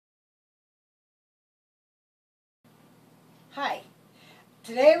Hi,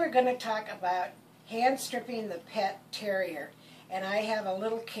 today we're going to talk about hand stripping the pet terrier, and I have a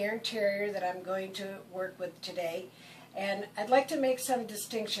little Cairn terrier that I'm going to work with today, and I'd like to make some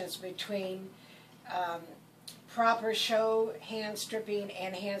distinctions between proper show hand stripping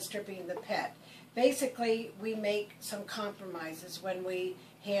and hand stripping the pet. Basically, we make some compromises when we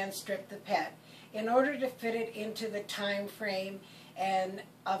hand strip the pet in order to fit it into the time frame and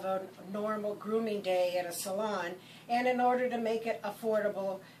of a normal grooming day at a salon, and in order to make it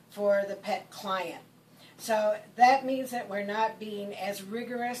affordable for the pet client. So that means that we're not being as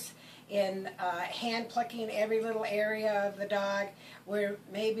rigorous in hand plucking every little area of the dog. We're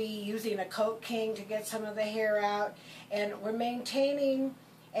maybe using a coat king to get some of the hair out, and we're maintaining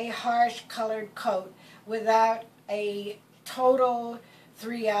a harsh colored coat without a total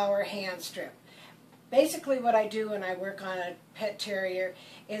 3-hour hand strip. Basically what I do when I work on a pet terrier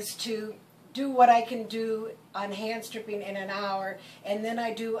is to do what I can do on hand stripping in an hour, and then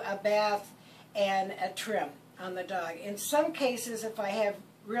I do a bath and a trim on the dog. In some cases, if I have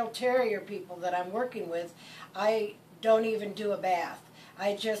real terrier people that I'm working with, I don't even do a bath.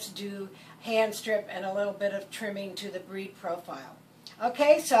 I just do hand strip and a little bit of trimming to the breed profile.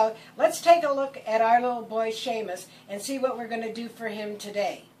 Okay, so let's take a look at our little boy Seamus and see what we're going to do for him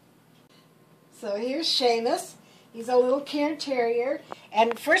today. So here's Seamus. He's a little Cairn terrier,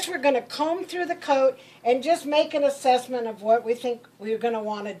 and first we're going to comb through the coat and just make an assessment of what we think we're going to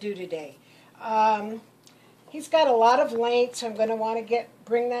want to do today. He's got a lot of length, so I'm going to want to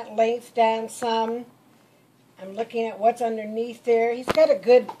bring that length down some. I'm looking at what's underneath there. He's got a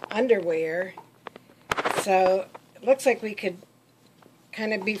good underwear, so it looks like we could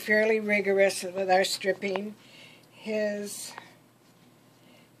kind of be fairly rigorous with our stripping. His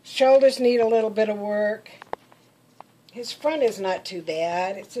shoulders need a little bit of work. His front is not too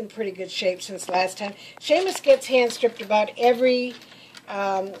bad. It's in pretty good shape since last time. Seamus gets hand stripped about every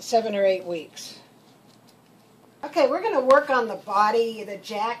 7 or 8 weeks. Okay, we're going to work on the body, the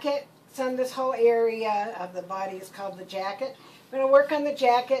jacket. So this whole area of the body is called the jacket. I'm going to work on the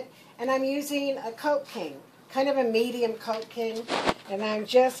jacket, and I'm using a coat king, kind of a medium coat king, and I'm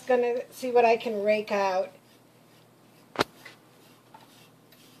just going to see what I can rake out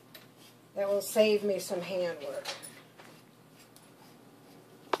that will save me some hand work.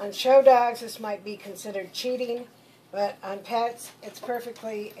 On show dogs, this might be considered cheating, but on pets, it's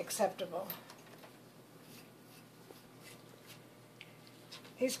perfectly acceptable.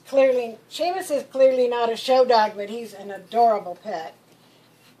 Seamus is clearly not a show dog, but he's an adorable pet.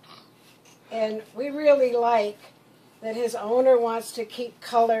 And we really like that his owner wants to keep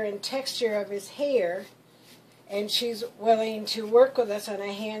color and texture of his hair, and she's willing to work with us on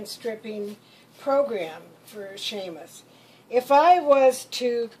a hand stripping program for Seamus. If I was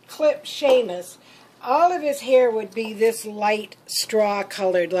to clip Seamus, all of his hair would be this light straw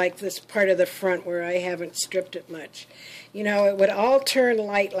colored, like this part of the front where I haven't stripped it much. You know, it would all turn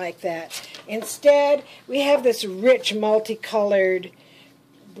light like that. Instead, we have this rich multicolored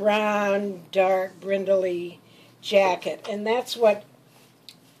brown, dark, brindley jacket, and that's what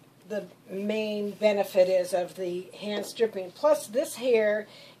the main benefit is of the hand stripping. Plus, this hair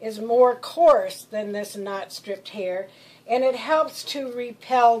is more coarse than this not stripped hair, and it helps to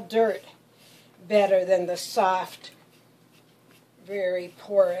repel dirt better than the soft, very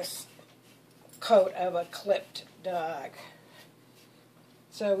porous coat of a clipped dog.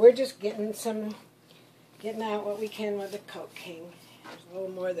 So we're just getting out what we can with the coat king. There's a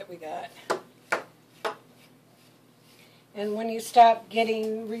little more that we got. And when you stop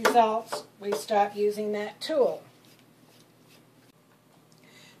getting results, we stop using that tool.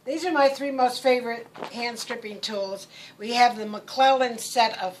 These are my 3 most favorite hand stripping tools. We have the McClellan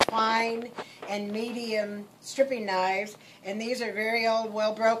set of fine and medium stripping knives, and these are very old,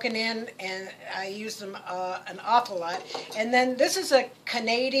 well broken in, and I use them an awful lot. And then this is a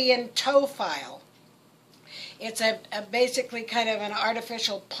Canadian toe file. It's a basically kind of an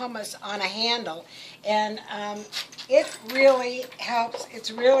artificial pumice on a handle, and it really helps.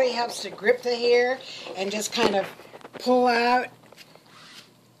 It really helps to grip the hair and just kind of pull out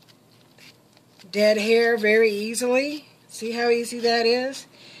dead hair very easily. See how easy that is?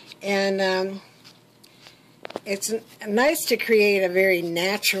 And it's nice to create a very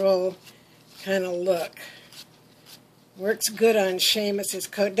natural kind of look. Works good on Seamus's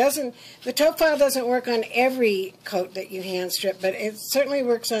coat. The toe file doesn't work on every coat that you hand strip, but it certainly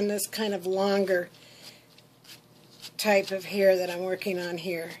works on this kind of longer type of hair that I'm working on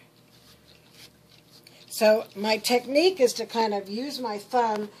here. So my technique is to kind of use my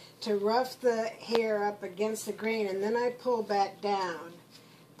thumb to rough the hair up against the grain, and then I pull back down,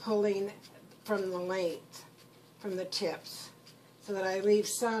 pulling from the length. from the tips so that I leave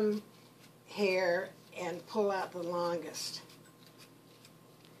some hair and pull out the longest.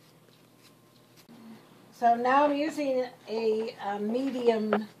 So now I'm using a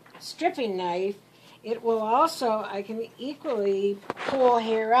medium stripping knife. It will also, I can equally pull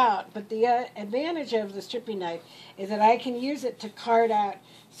hair out, but the advantage of the stripping knife is that I can use it to card out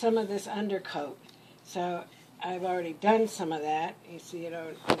some of this undercoat. So I've already done some of that. You see it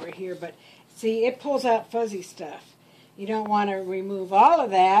over here, but see, it pulls out fuzzy stuff. You don't want to remove all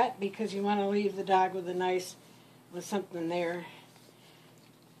of that because you want to leave the dog with with something there,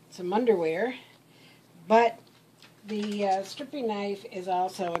 some underwear. But the stripping knife is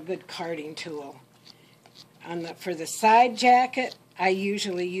also a good carding tool. For the side jacket, I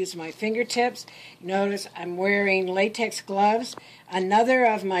usually use my fingertips. Notice I'm wearing latex gloves, another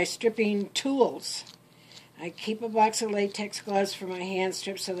of my stripping tools. I keep a box of latex gloves for my hand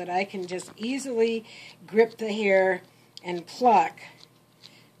strips so that I can just easily grip the hair and pluck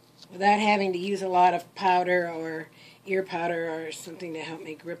without having to use a lot of powder or ear powder or something to help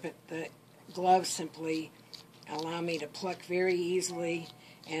me grip it. The gloves simply allow me to pluck very easily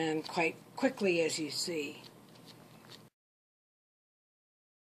and quite quickly, as you see.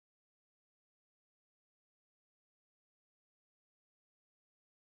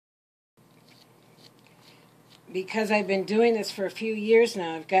 Because I've been doing this for a few years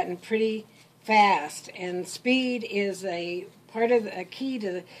now, I've gotten pretty fast, and speed is a key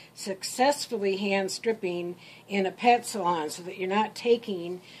to successfully hand stripping in a pet salon, so that you're not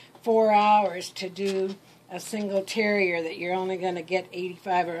taking 4 hours to do a single terrier that you're only going to get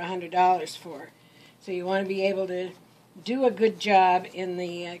 $85 or $100 for. So you want to be able to do a good job in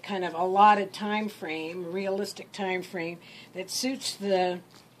the kind of allotted time frame, realistic time frame that suits the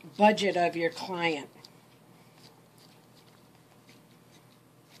budget of your client.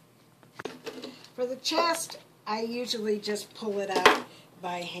 For the chest, I usually just pull it out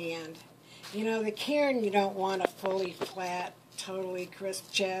by hand. You know, the Cairn, you don't want a fully flat, totally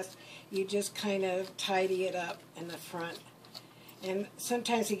crisp chest. You just kind of tidy it up in the front. And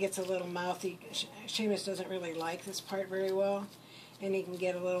sometimes he gets a little mouthy. Seamus doesn't really like this part very well, and he can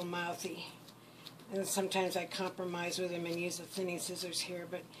get a little mouthy. And sometimes I compromise with him and use the thinning scissors here,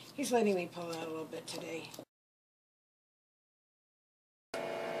 but he's letting me pull out a little bit today.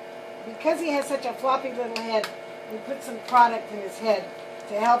 Because he has such a floppy little head, we put some product in his head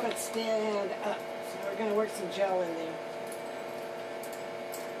to help it stand up. So we're going to work some gel in there.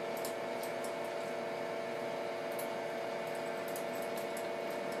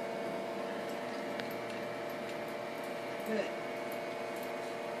 Good.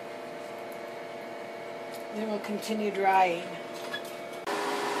 Then we'll continue drying.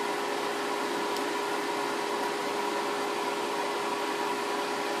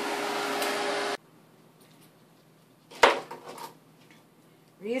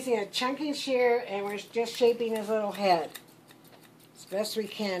 We're using a chunking shear, and we're just shaping his little head as best we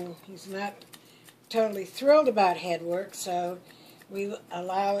can. He's not totally thrilled about head work, so we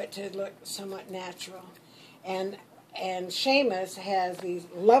allow it to look somewhat natural. And Seamus has these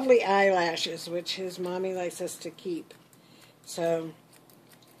lovely eyelashes, which his mommy likes us to keep. So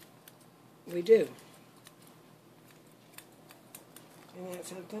we do. Isn't that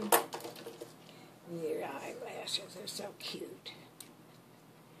something? Your eyelashes are so cute.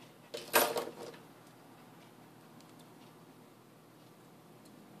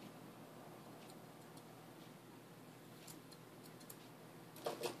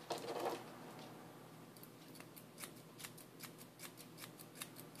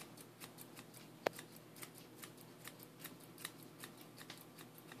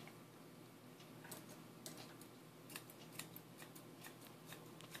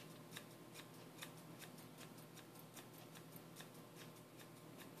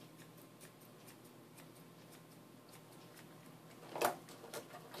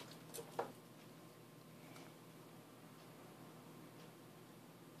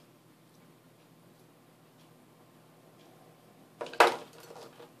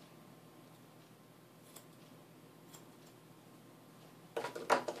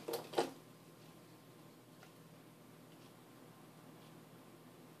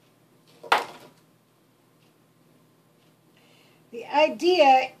 The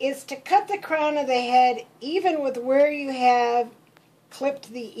idea is to cut the crown of the head even with where you have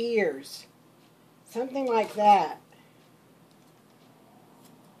clipped the ears. Something like that.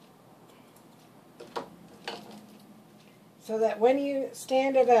 So that when you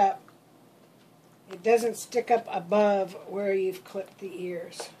stand it up, it doesn't stick up above where you've clipped the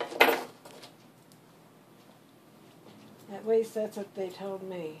ears. At least that's what they told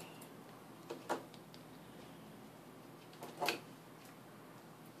me.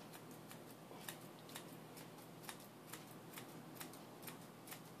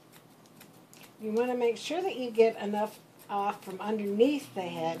 You want to make sure that you get enough off from underneath the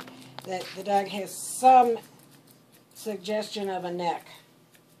head that the dog has some suggestion of a neck.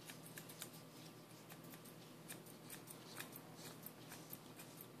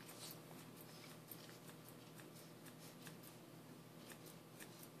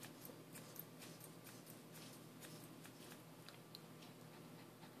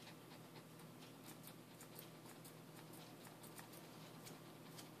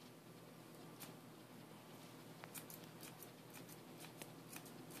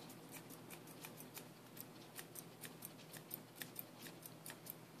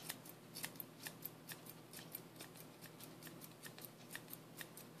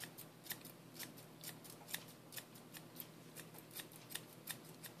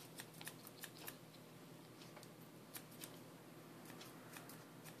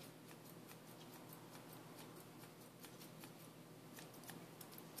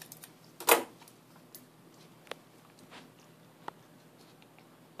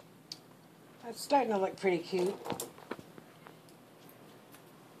 It's starting to look pretty cute.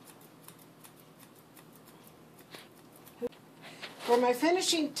 For my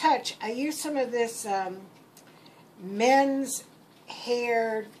finishing touch, I use some of this men's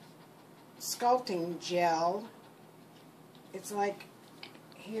hair sculpting gel. It's like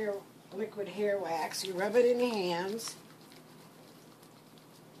liquid hair wax. You rub it in your hands,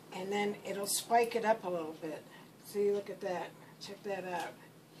 and then it'll spike it up a little bit. See, look at that. Check that out.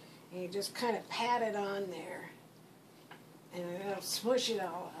 And you just kind of pat it on there, and it'll smush it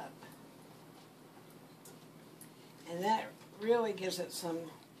all up. And that really gives it some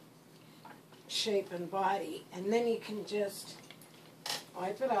shape and body. And then you can just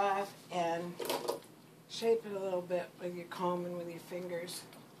wipe it off and shape it a little bit with your comb and with your fingers.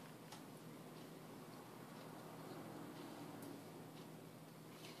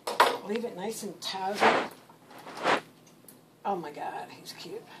 Leave it nice and towsy. Oh my God, he's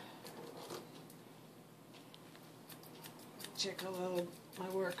cute. Check my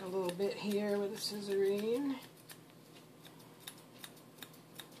work a little bit here with a scissorine.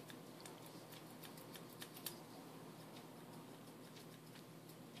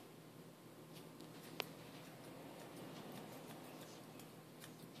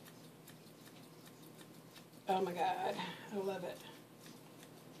 Oh my God, I love it.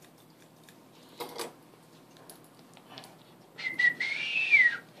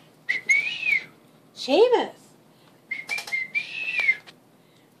 Seamus!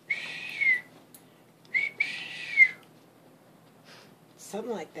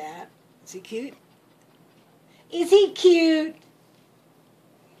 Something like that. Is he cute? Is he cute?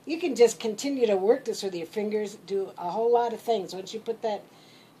 You can just continue to work this with your fingers, do a whole lot of things once you put that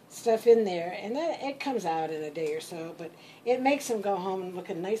stuff in there, and then it comes out in a day or so, but it makes him go home and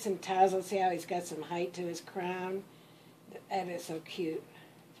looking nice and tousled. See how he's got some height to his crown? That is so cute.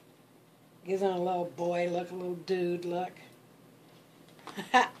 Gives him a little boy look, a little dude look.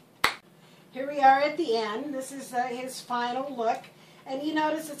 Here we are at the end. This is his final look. And you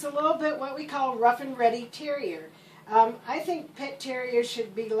notice it's a little bit what we call rough and ready terrier. I think pet terriers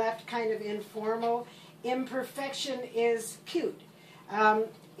should be left kind of informal. Imperfection is cute.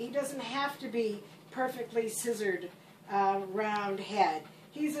 He doesn't have to be perfectly scissored, round head.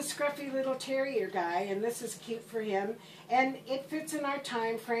 He's a scruffy little terrier guy, and this is cute for him. And it fits in our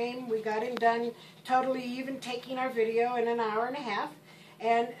time frame. We got him done totally even taking our video in an hour and a half.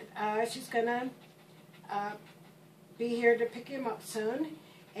 And she's going to be here to pick him up soon.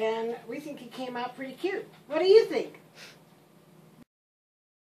 And we think he came out pretty cute. What do you think?